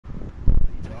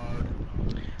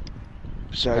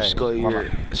So I Hey, just go hold your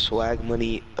on. swag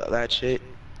money, that shit.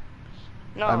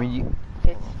 No, I mean, you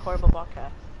it's horrible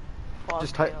broadcast.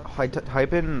 just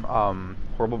type in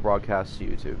horrible broadcast to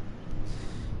YouTube.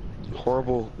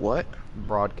 Horrible what?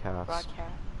 Broadcast.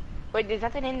 Broadcast. Wait, is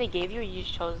that the name they gave you, or you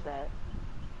just chose that?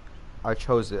 I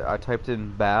chose it. I typed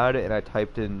in bad and I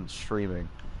typed in streaming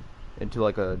into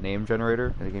like a name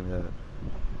generator, and it gave me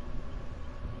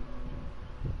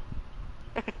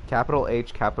that. Capital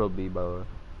H, capital B, by the way.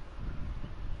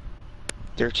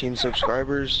 13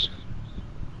 subscribers.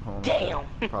 Hold on, Damn!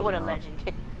 probably What a not.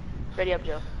 legend. Ready up,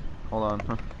 Joe. Hold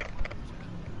on.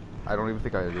 I don't even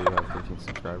think I do have 13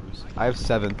 subscribers. I have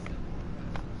 7.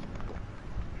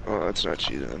 Oh, that's not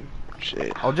you then.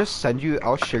 Shit. I'll just send you.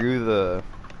 I'll share you the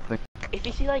thing. If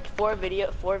you see like four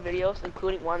videos,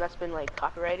 including one that's been like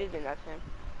copyrighted, then that's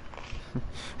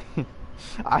him.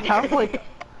 I have like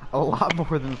a lot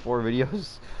more than 4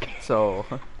 videos, so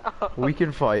we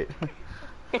can fight.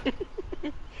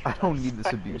 I don't need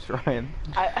this abuse, Ryan.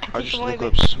 I just look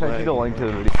up I swag. need a link to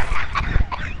the video.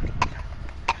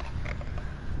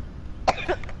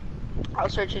 I'll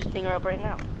search his thing up right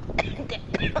now.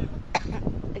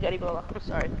 I gotta go. I'm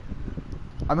sorry.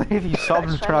 I mean, if you sub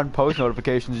and turn on post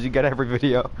notifications, you get every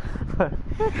video.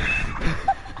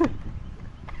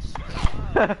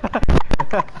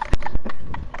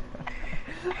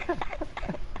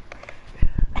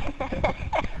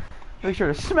 Make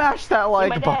sure to smash that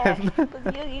like button.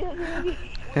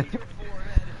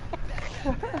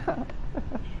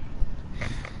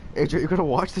 AJ, you gonna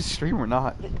watch this stream or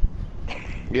not?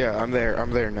 Yeah, I'm there.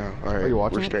 I'm there now. All right. Are you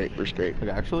watching We're it? straight. We're straight. Like,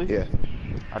 actually? Yeah.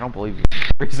 I don't believe you.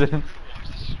 Reason.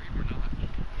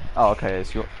 Oh, okay.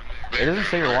 So it doesn't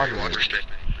say you're watching it.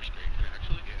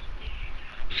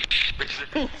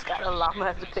 He's got a llama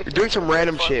as a picture. You're doing some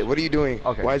random shit. What are you doing?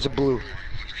 Okay. Why is it blue?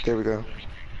 There we go.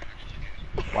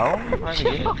 Why don't we find the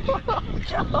game?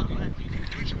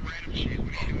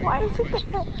 Why is it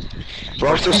that? Bro,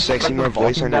 I'm so sexy my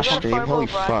voice on your Fucking stream. Holy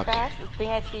fuck. The thing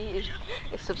I see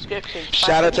is subscription.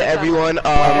 Shout out to everyone.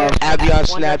 Add me on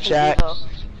Snapchat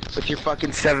with your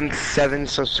fucking 7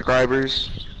 subscribers.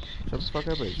 Shut the fuck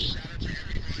up, AJ.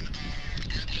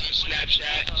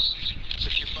 Snapchat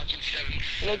with your fucking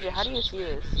 7. Major, how do you see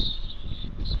this?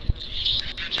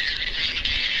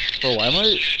 Bro, why am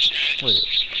I? Wait.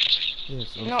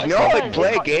 Yes. No, You know, like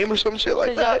play a game or some shit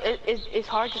like that. It's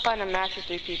hard to find a match with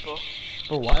 3 people.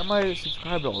 Bro, why am I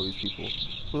subscribed to all these people?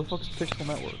 Who the fuck is Pixel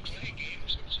Networks?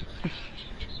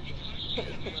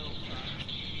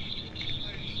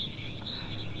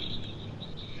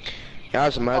 Y'all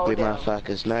some ugly damn.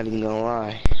 motherfuckers, not even gonna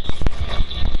lie.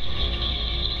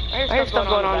 There's stuff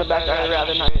going on in the background I'd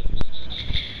rather not.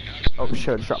 Oh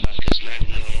shit! Shut.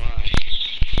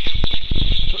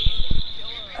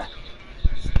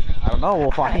 I don't know.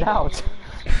 We'll find out.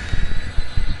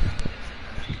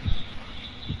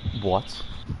 What?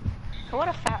 What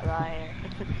a fat liar.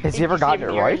 Has he ever gotten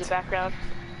it right? In the background?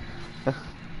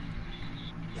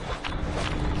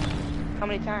 How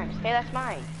many times? Hey, that's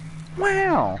mine.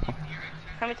 Wow.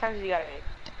 How many times have you got it?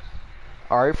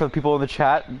 Alright, for the people in the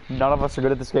chat, none of us are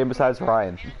good at this game besides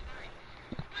Ryan.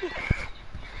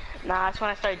 Nah, that's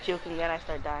when I started joking, then I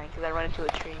started dying, because I run into a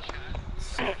tree.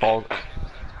 False.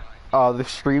 The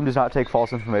stream does not take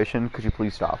false information. Could you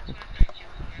please stop?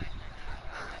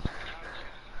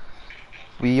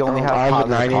 We only have I have a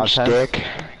positive 9-inch content. dick.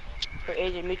 For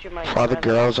Agent, mute your mic. For all the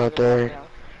girls out there,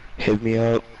 hit me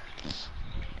up.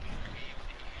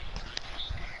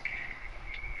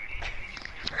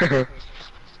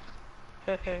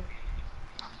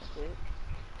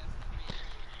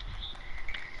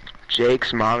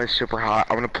 Jake's mom is super hot.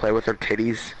 I want to play with her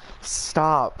titties.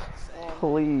 Stop,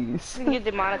 please. You can get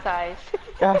demonetized.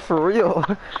 Yeah, for real.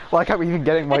 Like I'm even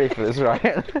getting money for this,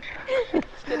 Ryan.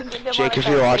 Jake, if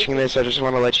you're watching this, I just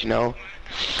want to let you know.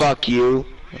 Fuck you.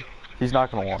 He's not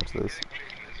gonna watch this.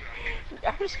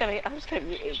 I'm just gonna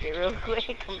mute AJ real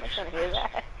quick. I'm not gonna hear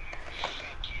that.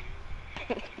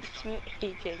 Just mute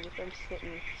AJ if I'm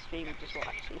sitting streaming just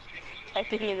watching.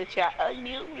 Typing in the chat,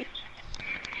 unmute me.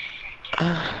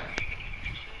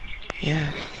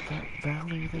 Yeah.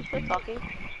 Still talking?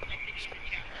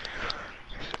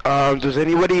 Does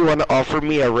anybody want to offer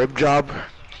me a rib job?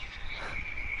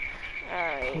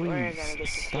 Alright, we're gonna Please get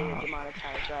this game stop.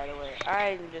 demonetized right away.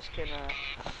 I'm just gonna...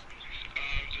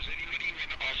 Does anybody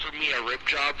want to offer me a rib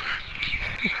job?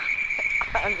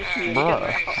 I'm just muting Bruh.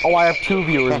 now. Oh, I have 2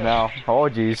 viewers now. Oh,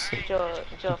 jeez. Joe,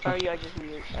 if I were you, I'd just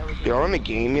mute. I would Y'all in the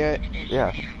game yet?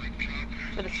 Yeah,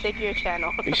 For the sake of your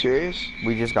channel. You serious?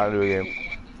 we just got into a game.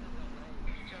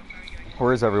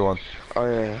 Where is everyone? Oh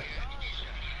yeah.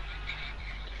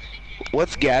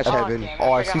 What's gas heaven? damn,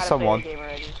 Oh, I forgot see how to play someone. the game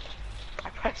already. I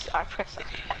I press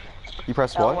You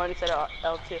press L1 what? instead of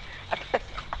L2. I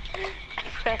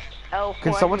press L1.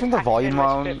 Can someone turn the I volume my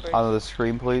on script on the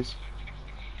screen, please?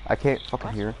 I can't fucking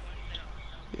What? hear.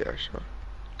 Yeah, sure.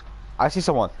 I see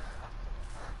someone.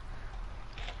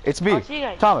 It's Oh, me, I see you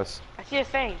guys. Thomas. I see a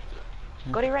thing.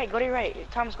 Go to your right, go to your right.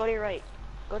 Thomas, go to your right.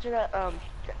 Go to the,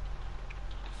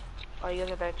 Oh, you guys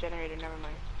have that generator, never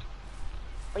mind.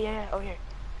 Oh, yeah, over here.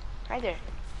 Right there.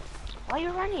 Why are you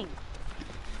running?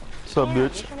 So, Damn, you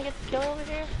bitch. trying to get the kill over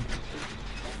here?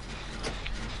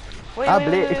 Wait, Ah, wait,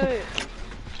 wait, bleh. wait, wait.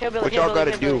 Hillbilly, What y'all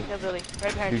hillbilly, gotta hillbilly, do? hillbilly.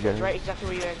 Right behind You you, get it. right exactly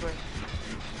where you guys were.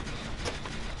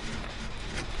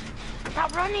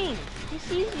 Stop running! He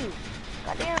sees you.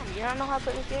 Goddamn, you don't know how to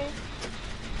play this game?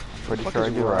 Pretty What sure I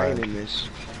is do Ryan right. in this?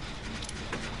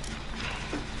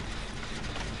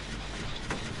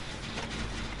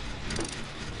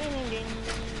 Ding, ding, ding, ding,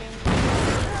 ding.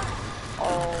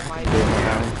 Oh my Damn, god.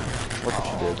 man. Look what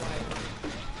you Oh did. my.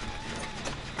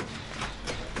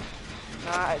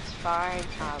 Nah, it's fine,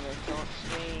 Thomas. Don't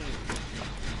swing.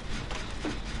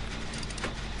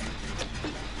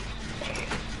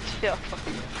 Chill.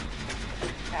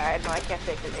 Alright, no, I can't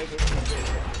fix it. It is.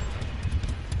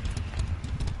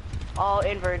 Oh,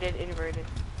 inverted, inverted.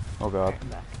 Oh god. Alright, I'm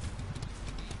back.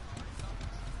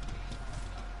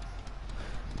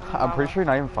 I'm pretty sure you're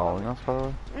not even following us, by the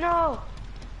way. No!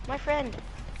 My friend.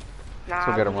 Nah,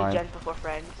 So get him, we Ryan. gens before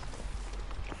friends.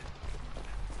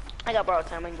 I got borrowed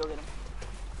time, I can go get him.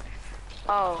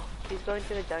 Oh, he's going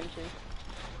to the dungeon.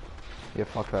 Yeah,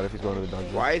 fuck that if he's going to the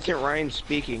dungeon. Why isn't Ryan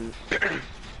speaking?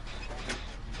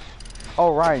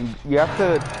 Oh, Ryan, you have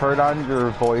to turn on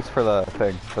your voice for the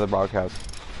thing, for the broadcast.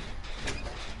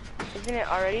 Isn't it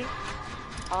already?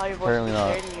 All your voices Apparently are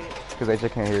not. shared and you... Because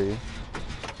AJ can't hear you.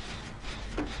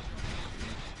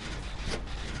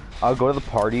 I'll go to the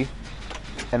party,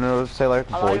 and it'll say like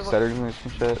Allow your voice settings and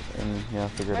some shit, and yeah,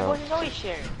 figure it My out. voice is always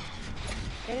shared.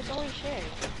 It is always shared.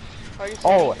 Party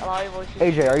Oh, settings, allow your voice to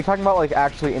AJ, are you talking about like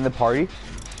actually in the party?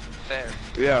 There.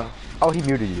 Yeah. Oh, he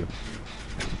muted you.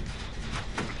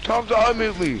 Tom to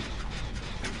unmute me.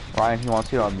 Ryan, he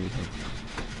wants you to unmute him.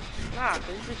 Nah,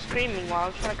 because he's just screaming while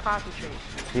I'm trying to concentrate.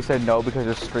 He said no because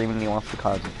you're screaming and he wants to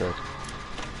concentrate.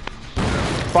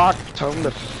 Fuck! Tell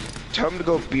him to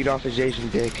go beat off his Asian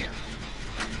dick.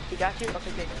 He got you?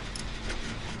 Okay, good.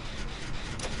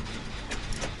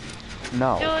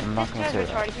 No, Dude, I'm not this gonna guy's say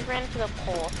that. retarded. He ran into the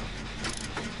pole.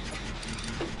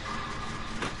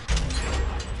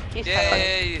 He's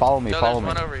Yay! Follow me, No, follow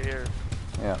there's me. one over here.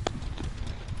 Yeah.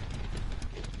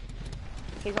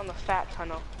 He's on the fat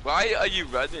tunnel. Why are you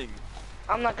running?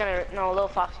 I'm not gonna. No, Lil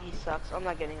Foxy, he sucks. I'm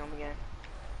not getting him again.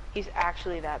 He's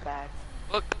actually that bad.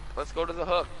 Look, let's go to the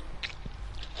hook.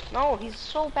 No, he's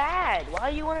so bad.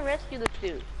 Why do you want to rescue this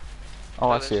dude? Oh,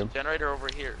 I There's see a him. generator over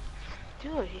here.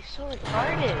 Dude, he's so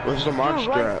retarded. Where's the monster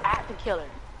Dude runs at? at the killer.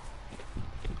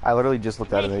 I literally just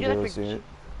looked at it Wait, and you I look didn't see it.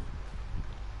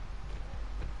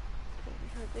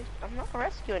 I'm not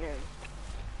rescuing him.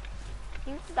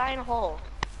 He needs to die in a hole.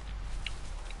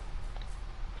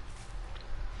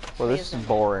 Well, this is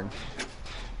boring.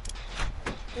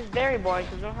 It's very boring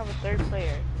because we don't have a third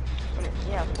player. I mean,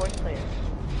 yeah, fourth player.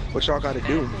 What y'all gotta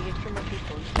do? So you get 2 more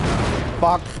people.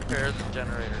 Fuck! Repair the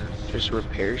generators. Just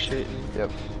repair shit?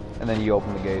 Yep. And then you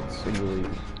open the gates and you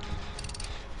leave.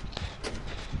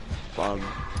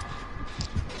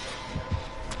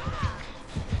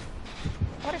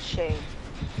 What a shame.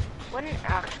 What an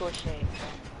actual shame.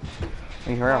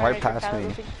 And he ran Alright, right past Tyler, me.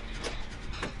 listen-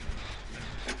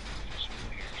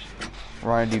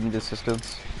 Ryan, do you need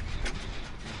assistance?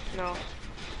 No.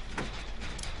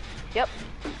 Yep.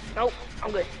 Nope.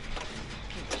 I'm good.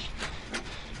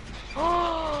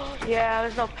 Oh, yeah,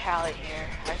 there's no pallet here.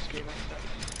 I screwed myself.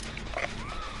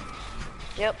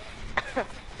 Yep.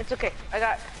 It's okay. I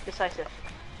got decisive.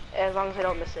 As long as I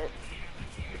don't miss it.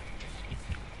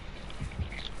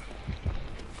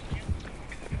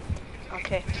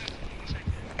 Okay.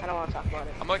 I don't want to talk about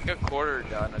it. I'm like a quarter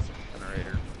done as a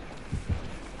generator.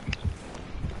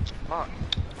 Come on.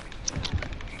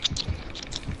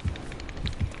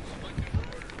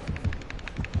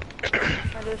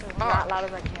 I do this as not loud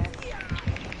as I can.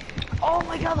 Oh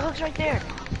my god, the hook's right there!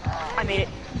 I made it.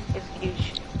 It's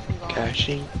huge. I'm gone.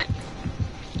 Caching.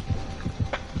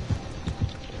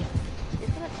 He's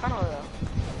in a tunnel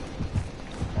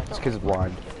though. This kid's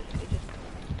blind.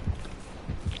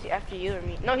 Is he after you or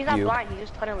me? No, he's not You. blind, he's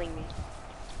just tunneling me.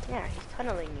 Yeah, he's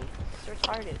tunneling me. He's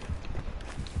retarded.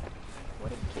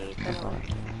 What a gay tunneler.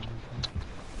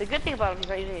 The good thing about him, he's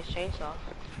not using his chainsaw.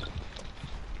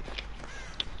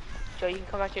 Joe, you can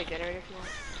come back to your generator if you want.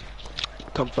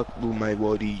 Come fuck with my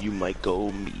body, you might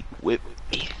go meet with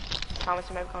me. Thomas,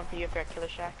 you might come for you if you're at Killer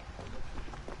Shack.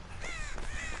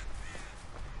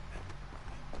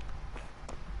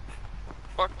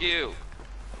 Fuck you.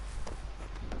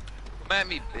 Come at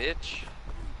me, bitch.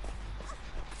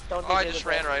 Don't Oh, I do just the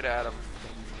ran best. right at him.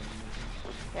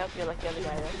 Yep, you're like the other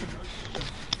guy there.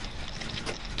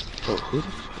 Oh, who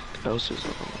the fuck else is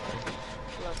on?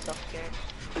 A little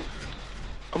self-scared.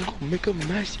 I'm gonna make a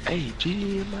mess. Hey,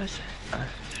 G in my set.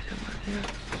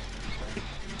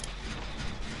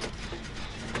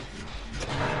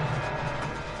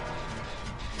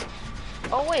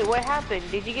 Oh wait, what happened?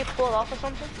 Did you get pulled off or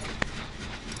something?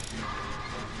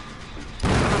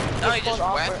 No, he pulled just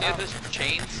off whacked or me with out? this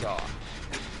chainsaw.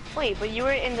 Wait, but you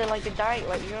were in the like the dying,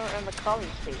 like you were in the crawling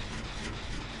state.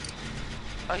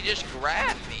 Oh, he just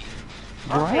grabbed me.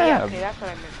 Okay, yeah, Grab. okay, that's what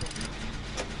I meant.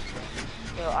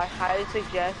 Yo, I highly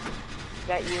suggest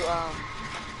that you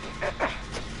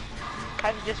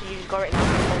I suggest you just go right now.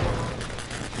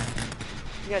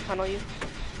 You gotta tunnel you.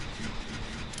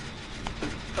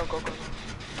 Go.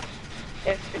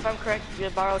 If I'm correct,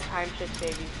 your borrowed time should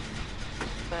save you.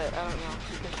 But I don't know,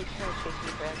 because he's kind of chasing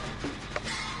you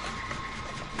forever.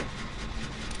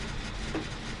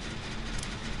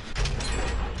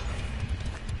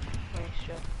 Nice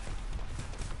shot.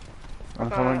 I'm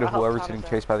tunneling to I'll help whoever's Thomas getting out.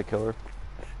 chased by the killer.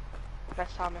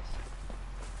 That's Thomas.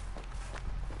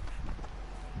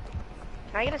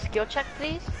 Can I get a skill check,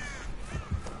 please?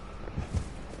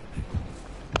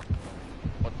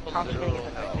 What the Thomas, you're gonna get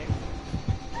literal hooked right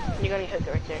hell? there. You're gonna get hooked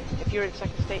right there. If you're in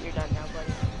second state, you're done now,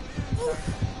 buddy.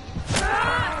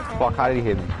 Sorry. Fuck, how did he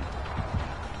hit me?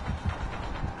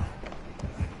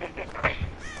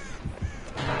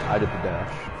 I did the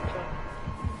dash.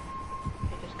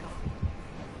 Okay, just go.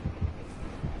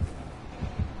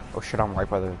 Oh shit, I'm right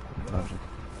by the dungeon.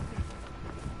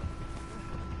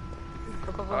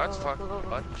 Go. Oh, that's fucking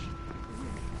much.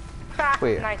 Ha!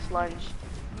 Wait. Nice lunge.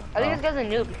 I think Oh. this guy's a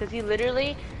noob because he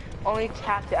literally only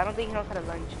tapped it. I don't think he knows how to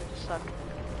lunge. It just sucks.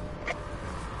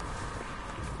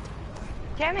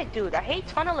 Damn it, dude. I hate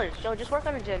tunnelers. Joe, just work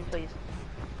on the gen, please.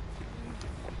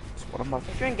 That's what I'm about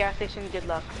If you're in gas station, good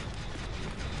luck.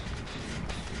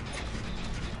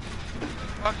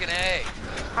 Fucking A.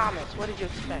 Thomas, what did you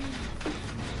expect?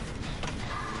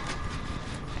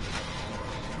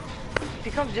 If he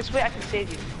comes this way, I can save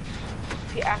you.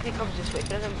 If he actually comes this way, if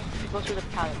he doesn't, if he goes through the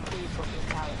pallet, please go through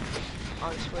the pallet.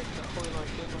 I swear to the Holy Lord,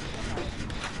 give him the pallet.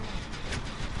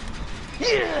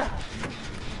 Yeah!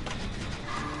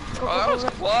 Go, Oh, that go, was go,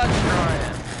 clutch,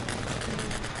 Ryan.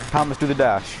 Thomas, do the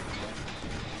dash.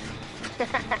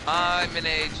 I'm an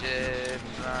agent.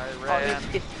 I Oh, ran.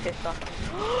 he's pissed off.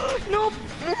 Nope!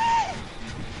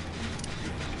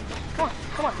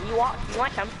 Come on, you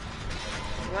want him.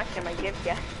 You want him, I give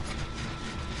ya.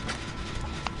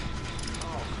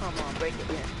 Oh, come on, break it,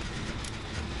 man.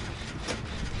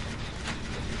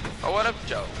 Oh, what up,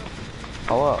 Joe?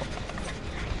 Hello.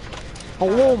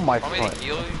 Oh my Want me to foot.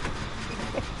 heal you?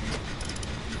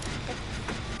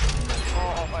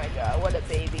 Oh my god, what a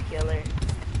baby killer.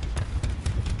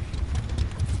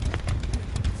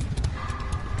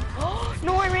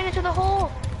 No, I ran into the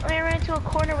hole! I ran into a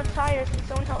corner with tires. Can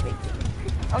someone help me,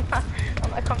 please?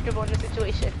 I'm not comfortable in this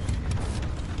situation.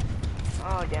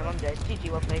 Oh damn, I'm dead.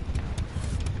 GG, well played.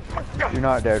 You're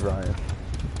not dead, Ryan.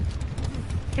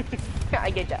 I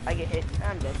get hit.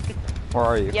 I'm dead. Where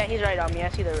are you? Yeah, he's right on me. I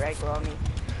see the red glow on me.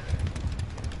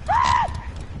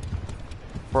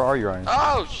 Where are you, Ryan?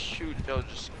 Oh, shoot. Joe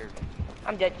just scared me.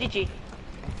 I'm dead. GG.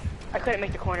 I couldn't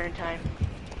make the corner in time.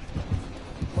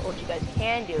 But what you guys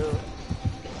can do is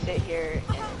sit here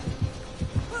and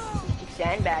keep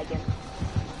sandbagging.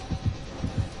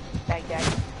 Baghdad.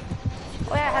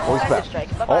 Oh yeah, I have Always a back.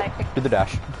 strike. Bye bye. Oh, do the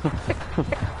dash.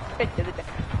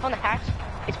 On the hatch.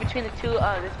 It's between the two.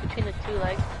 It's between the two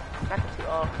legs. Not the two.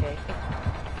 Oh, okay.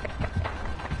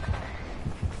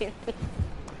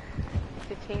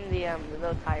 Between the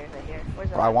little tires right here. Where's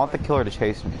the I want the killer to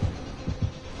chase me.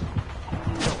 You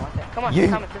don't want that. Come on, Yeah.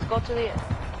 Thomas. Let's go to the.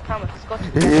 Thomas, let's go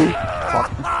to the.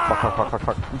 Fuck.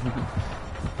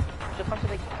 So come to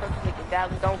the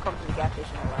don't come to the gas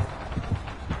station alone.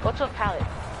 Go to a pallet.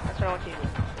 That's what I want you to do.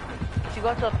 If you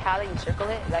go to a pallet and circle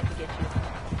it, that can get you,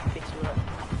 fix you up.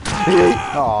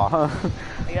 Aw.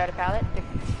 Are you at a pallet?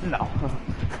 No.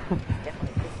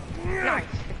 Definitely. Nice.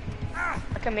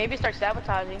 I can maybe start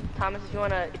sabotaging. Thomas, if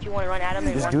you wanna run at him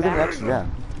and Just run do the back. next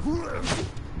gen.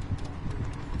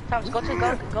 Thomas, go to the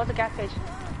gas station. Go to the gas station.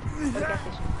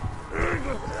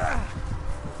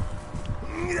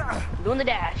 Doing the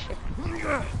dash.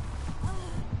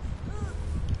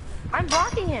 I'm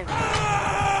blocking him.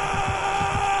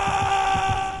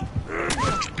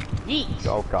 Yeet.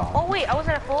 Oh god. Oh wait, I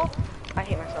wasn't at full. I I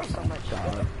hate myself so much.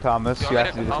 Thomas, you have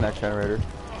to do this next generator.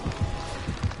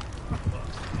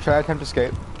 Should I attempt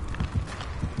escape?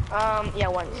 Yeah,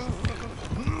 once.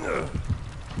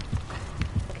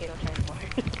 Okay, don't try anymore.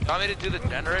 You want me to do the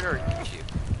generator or eat you?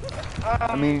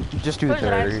 I mean, just do the Here's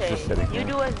what I'd generator. He's just say. sitting You here.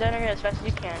 do a generator as fast as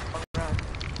you can. Around.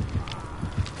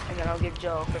 And then I'll give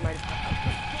Joe for my...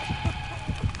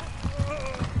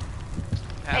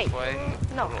 Halfway.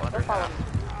 No, a little under don't follow half. me.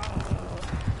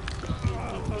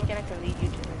 You think I can lead you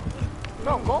to it?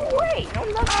 No, go away! No,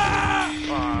 no.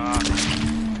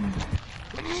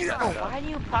 No, why do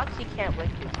you proxy camp like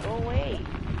this? Go away.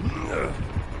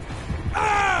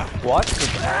 What?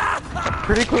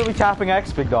 Pretty clearly tapping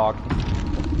X, big dog.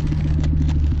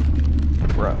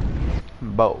 Bruh.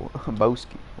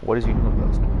 Boski. What is you doing,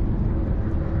 Boski?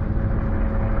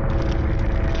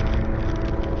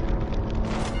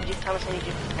 Thomas, I need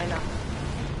you. I know.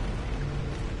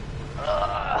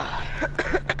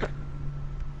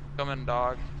 Coming,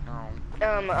 dog. No.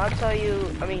 I'll tell you,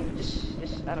 I mean,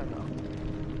 just, I don't know.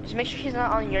 Just make sure he's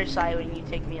not on your side when you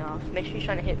take me off. Make sure he's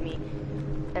trying to hit me.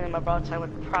 And then my borrowed time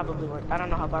would probably work. I don't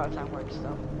know how borrowed time works,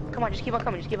 though. Come on, just keep on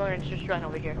coming. Just keep on just run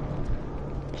over here.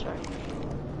 Just run.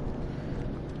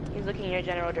 He's looking in your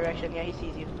general direction. Yeah, he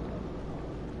sees you.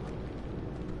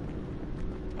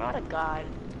 What a god.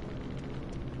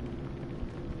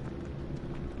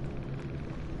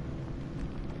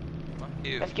 Fuck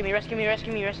you. Rescue me, rescue me,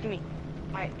 rescue me, rescue me.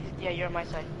 Yeah, you're on my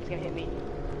side. He's gonna hit me.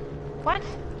 What?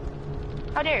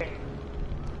 How dare you?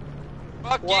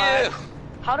 Fuck What? you!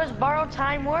 How does borrowed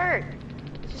time work?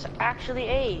 This is actually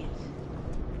AIDS.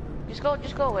 Just go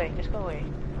away, just go away.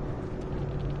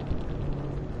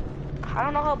 I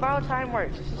don't know how borrowed time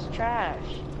works. This is trash.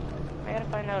 I gotta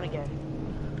find out again.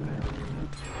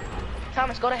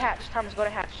 Thomas, go to hatch. Thomas, go to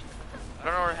hatch. I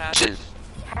don't know where hatch is.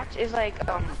 Hatch is like,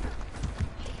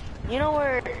 you know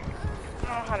where, I don't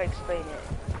know how to explain it.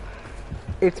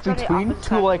 It's It's on the between opposite two,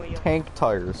 side of like, where you- tank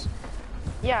tires.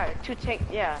 Yeah,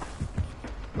 yeah.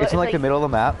 But It's in, like, the middle of the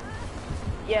map.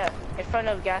 Yeah, in front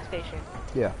of gas station.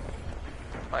 Yeah.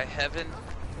 By heaven.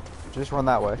 Just run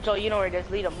that way. So you know where it is.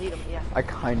 Lead him, yeah. I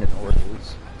kinda know where it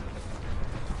is.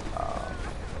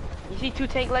 You see two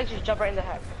tank legs, just jump right in the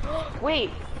hatch. Wait,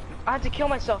 I had to kill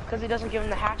myself because it doesn't give him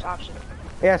the hatch option.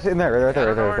 Yeah, it's in there, right there, I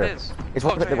don't know right where there. it is. It's Oh,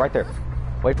 right, it's right right there.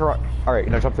 Wait for. Alright,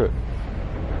 now jump through it.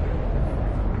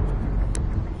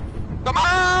 Come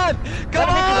on! Come Let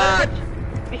on!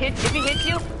 him hit you, if he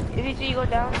hits you, you go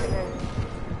down and then...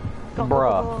 Go,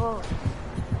 Bruh. go.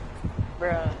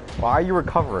 Bruh. Why are you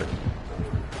recovering?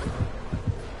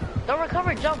 Don't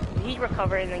recover, jump. He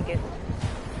recover and then get...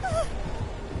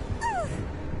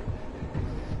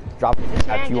 Drop This it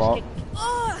man at you just all. kicked...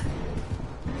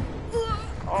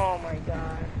 Oh my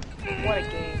god. What a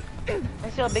game. I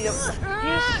see how big of...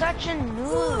 You're such a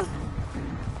noob.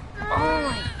 Oh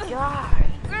my god.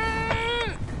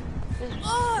 This is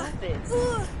stupid.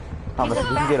 Thomas, He's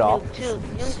if a you can fat get off, noob, too. You know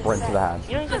he's a sprint to fat- the hatch.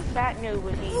 You know he's a fat noob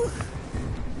when he...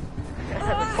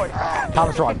 Report fat.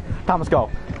 Thomas, run. Thomas, go.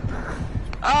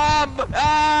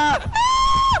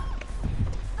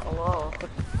 Hello.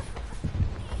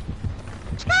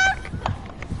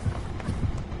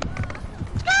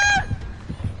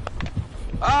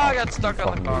 Oh, I got stuck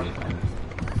on the car.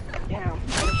 Damn.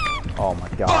 Oh my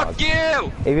god. Fuck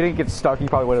you! If you didn't get stuck, you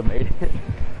probably would have made it.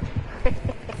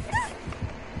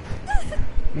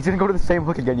 He's gonna go to the same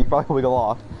hook again, you probably wiggle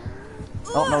off.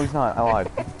 Oh, no, he's not. I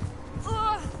lied.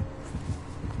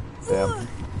 Damn.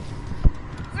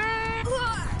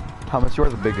 Thomas, you are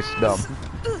the biggest dumb.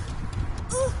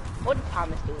 What did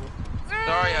Thomas do?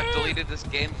 Sorry, I've deleted this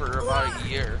game for about a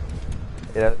year.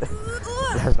 It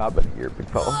has not been a year, big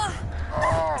fella.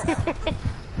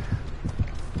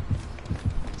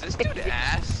 Is this dude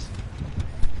ass?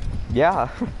 Yeah.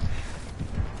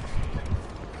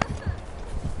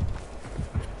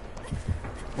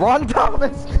 Run,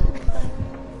 Thomas!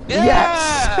 Yeah!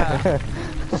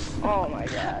 Yes! Oh my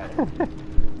god.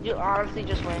 You honestly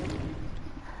just win.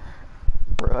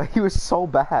 Bro, he was so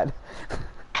bad.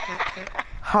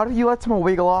 How did you let someone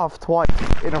wiggle off twice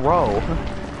in a row?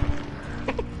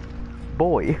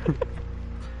 Boy.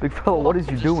 Big fella, what is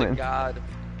you Just doing? A god.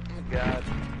 Oh god.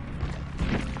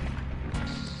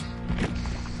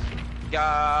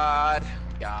 God.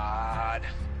 God.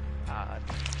 God.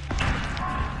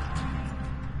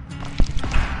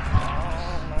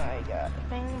 Oh my god.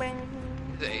 Bang bang.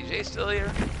 Is AJ still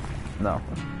here? No.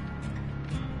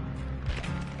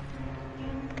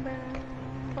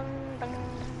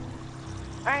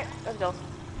 Alright, let's go.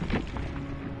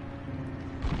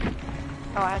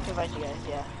 Oh, I have to invite you guys,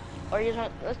 yeah. Or you just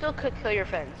want, let's do a quick kill your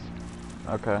friends.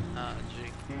 Okay. Gee.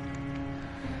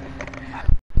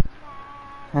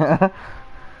 That's when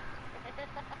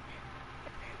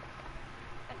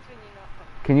you know.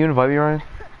 Can you invite me, Ryan?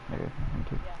 Okay,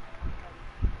 thank you.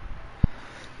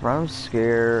 Yeah. I'm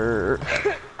scared.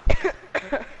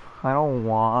 I don't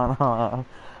wanna.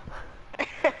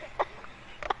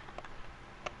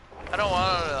 I don't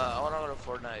want to. I want to go to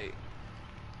Fortnite.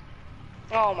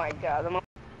 Oh my god.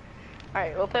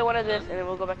 Alright, we'll play one of this and then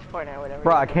we'll go back to Fortnite or whatever.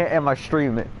 Bro, I can't end my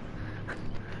stream.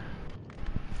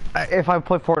 If I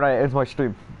play Fortnite, it ends my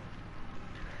stream.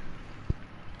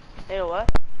 Hey, what?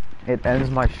 It ends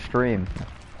my stream.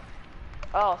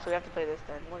 Oh, so we have to play this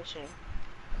then. What a shame.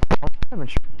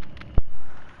 It's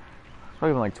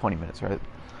probably been like 20 minutes, right?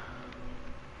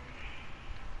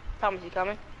 Thomas, you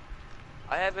coming?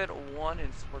 I haven't won in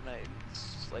Fortnite in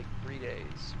like 3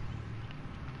 days.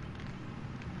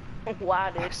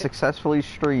 Wow, I dude. successfully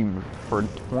streamed for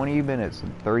 20 minutes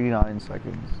and 39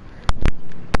 seconds.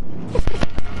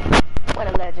 What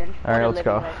a legend. All right, What a let's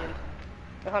go. living legend.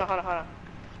 Wait, hold on.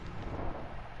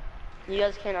 You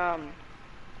guys can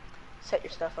set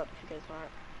your stuff up if you guys want.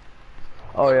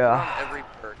 Oh On yeah. every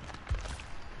perk.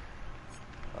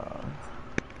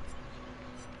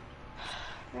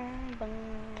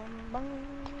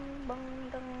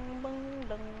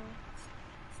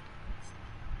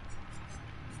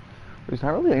 There's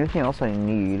not really anything else I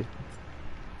need.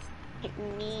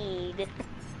 Need.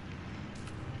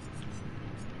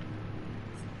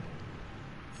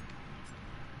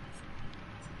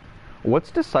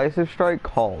 What's Decisive Strike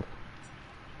called?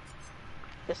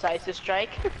 Decisive strike.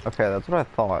 Okay, that's what I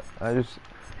thought.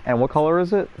 And what color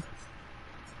is it?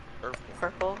 Purple.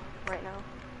 Purple right now.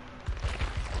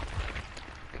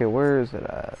 Okay, where is it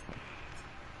at?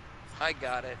 I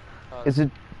got it. Is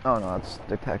it? Oh no, it's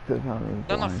detective. I don't even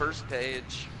It's on the blind. first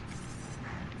page.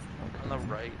 On the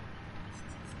right.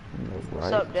 On the right.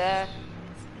 What's up, Dad?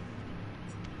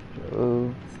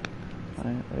 Joe.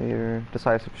 Later.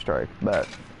 Decisive Strike. Bet.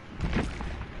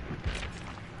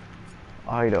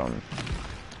 Item.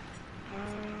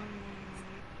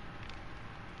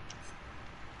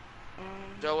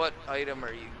 Joe, what item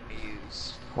are you gonna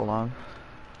use? Hold on.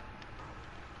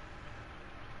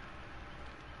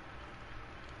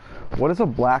 What is a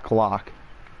black lock?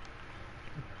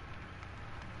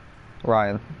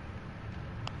 Ryan.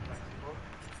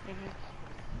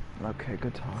 Okay,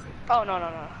 good talk. Oh no.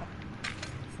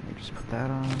 Let me just put that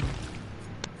on.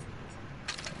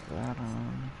 Put that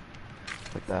on.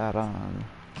 Put that on.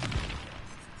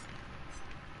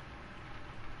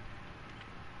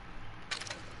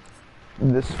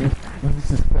 This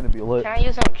is gonna be lit. Can I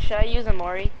use should I use a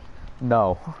Mori?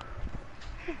 No.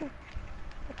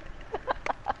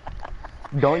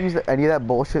 Don't use any of that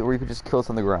bullshit where you could just kill us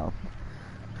on the ground.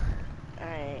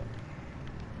 Alright.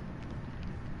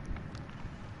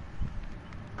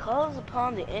 Calls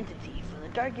upon the entity for the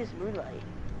darkest moonlight.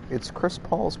 It's Chris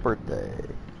Paul's birthday.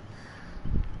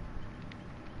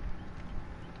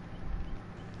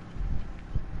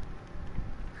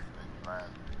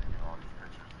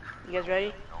 You guys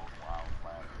ready?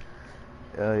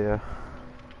 Yeah.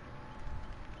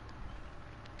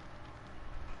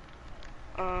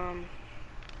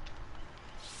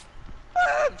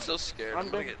 I'm so scared. I'm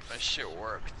I'm gonna good. get my shit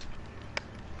worked.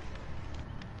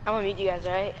 I'm gonna mute you guys,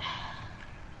 alright?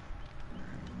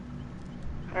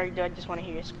 Or do I just want to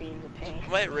hear your screams of pain? I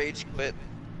might rage quit.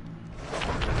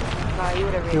 Nah, you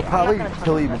would've He'll raged. probably I'm not gonna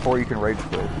kill you tunnel, before you can rage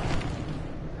quit.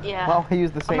 Yeah. Why don't we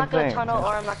use the I'm same not gonna thing? tunnel,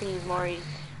 or I'm not gonna use Mori,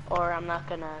 or I'm not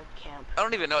gonna camp. I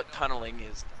don't even know what tunneling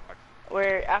is.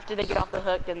 Where after they get off the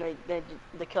hook, then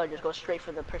the killer just goes straight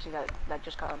for the person that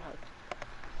just got unhooked.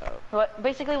 Oh. What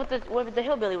basically what the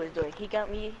hillbilly was doing, he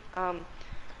got me.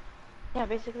 Yeah,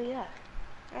 basically yeah.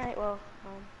 All right, well.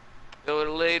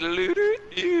 Wait,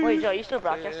 Joe, you still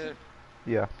broadcasting?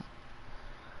 Yeah.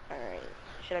 All right.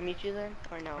 Should I mute you then,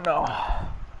 or no? No.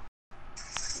 Are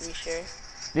you sure?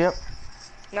 Yep.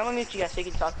 No, I'm gonna mute you guys so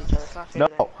you can talk to each other. It's not fair. No.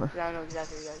 Then, 'cause I don't know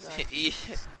exactly who you guys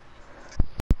are.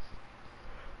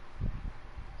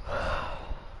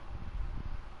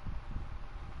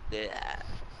 Yeah.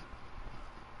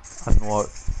 I don't know what.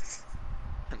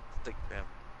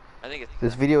 I think it's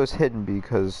This video is hidden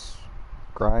because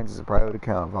Grinds is a private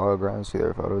account. Follow Grinds, see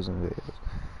their photos and videos.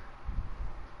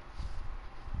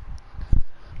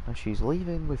 And she's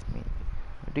leaving with me.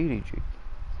 DDG.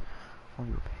 While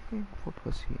you're paying for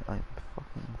pussy, I'm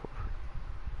fucking for free.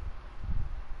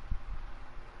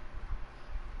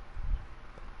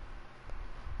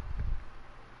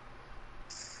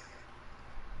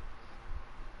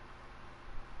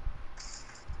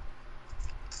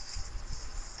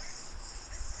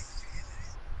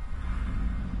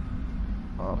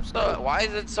 why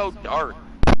is it so dark?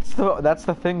 That's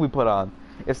the thing we put on.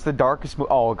 It's the darkest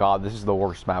oh god, this is the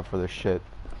worst map for this shit.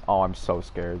 Oh, I'm so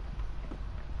scared.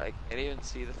 I can't even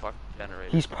see the fucking generator.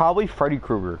 He's probably Freddy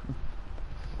Krueger.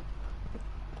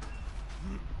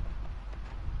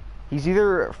 He's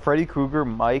either Freddy Krueger,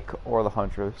 Mike, or the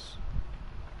Huntress.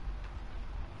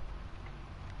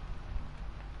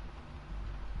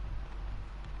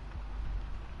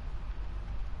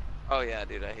 Oh yeah,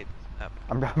 dude, I hate this map.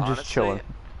 I'm Honestly, just chilling.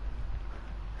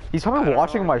 He's I probably don't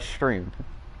watching know. my stream.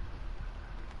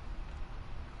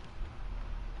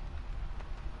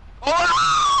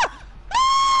 Oh!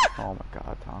 Oh my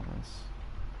god, Thomas.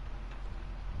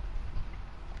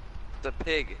 The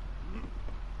pig.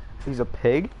 He's a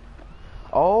pig?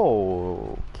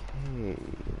 Oh, okay.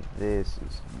 This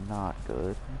is not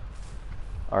good.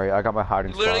 Alright, I got my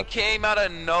hiding Literally spot. came out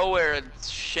of nowhere and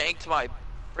shanked my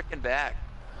freaking back.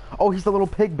 Oh, he's the little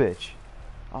pig bitch.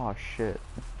 Oh, shit.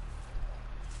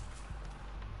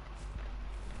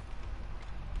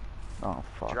 Oh,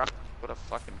 fuck. Drop. What a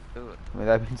fucking food. I mean,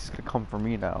 that means he's gonna come for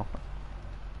me now.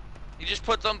 You just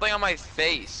put something on my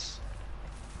face.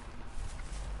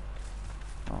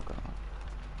 Oh, god.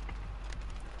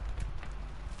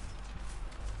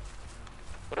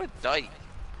 What a dyke.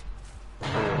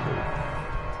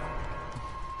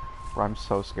 Bro, I'm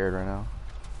so scared right now.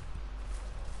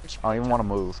 I don't even want to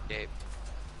move. Escape.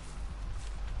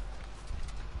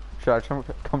 Should I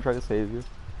come try to save you?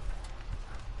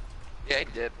 Yeah, he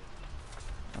did.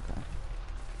 Okay.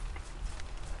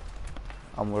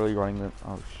 I'm literally running the.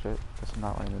 Oh shit! Guess I'm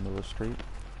not running into the street.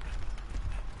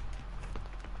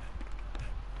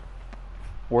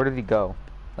 Where did he go?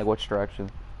 Like which direction?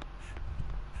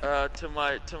 To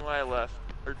my left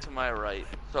or to my right.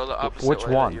 So the opposite Which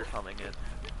way one? that you're coming in.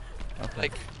 Okay.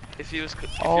 Like if you're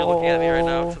looking at me right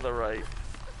now, Oh. to the right.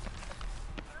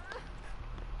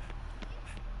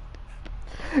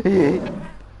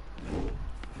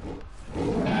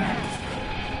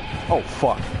 Oh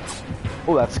fuck!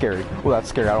 Oh that's scary. Oh that's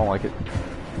scary. I don't like it.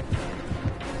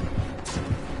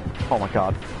 Oh my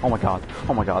god. Oh my god.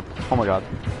 Oh my god. Oh my god.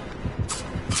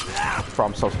 Bro,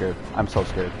 I'm so scared. I'm so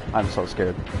scared. I'm so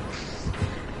scared.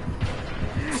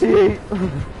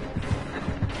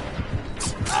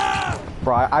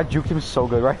 Bro, I juked him so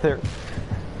good right there.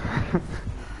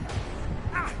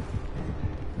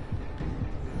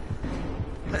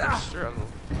 Struggle.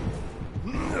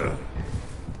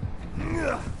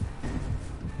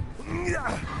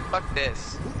 Fuck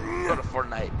this. Go to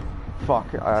Fortnite.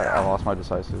 Fuck, I lost my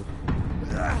decisive.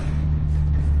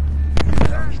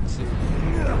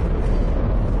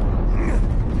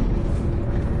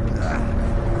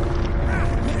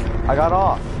 I got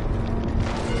off.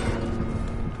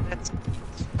 That's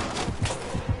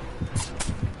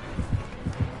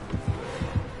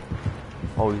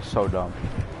Oh, he's so dumb.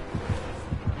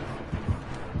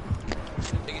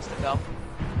 biggest to go.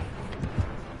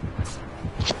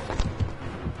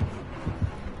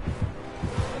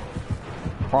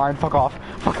 Ryan, fuck off.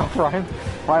 Fuck off, Ryan.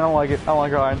 Ryan, I don't like it. I don't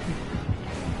like Ryan.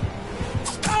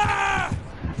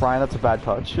 Ryan, that's a bad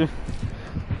touch.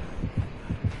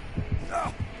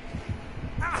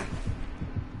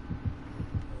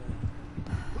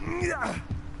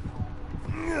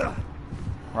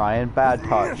 Ryan, bad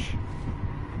touch.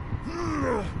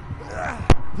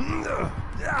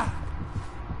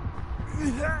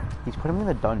 He's putting me in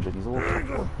the dungeon. He's a little tough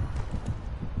boy.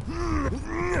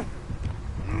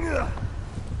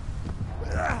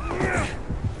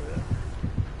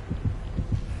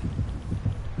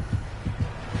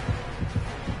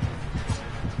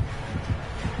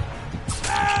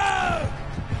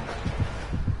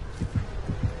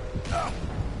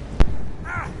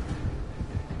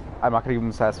 I'm not gonna give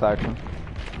him satisfaction.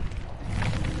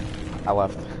 I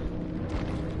left.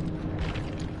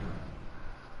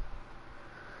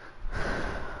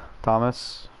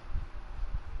 Thomas.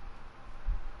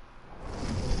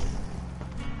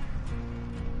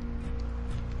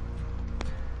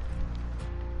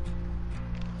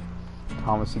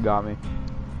 Thomas, you got me.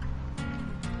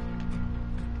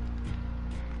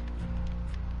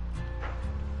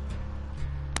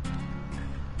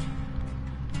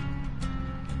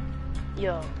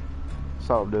 Yo, What's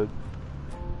up, dude?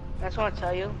 I just want to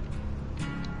tell you,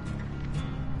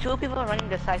 two people running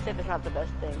decisive is not the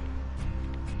best thing,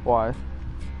 Why?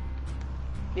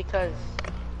 because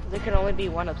there can only be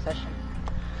one obsession.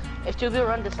 If two people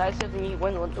run decisive, then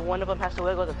one of them has to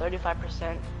wiggle to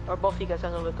 35%, or both of you guys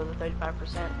have to wiggle to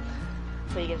 35%,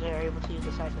 so you guys are able to use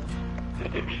decisive.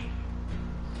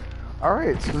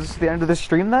 Alright, so this is the end of the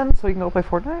stream then? So we can go play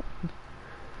Fortnite?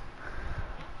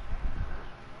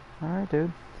 Alright,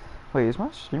 dude. Wait, is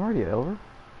my stream already over?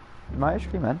 Did my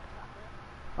stream end?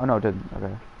 Oh no, it didn't.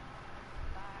 Okay.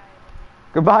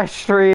 Goodbye, stream.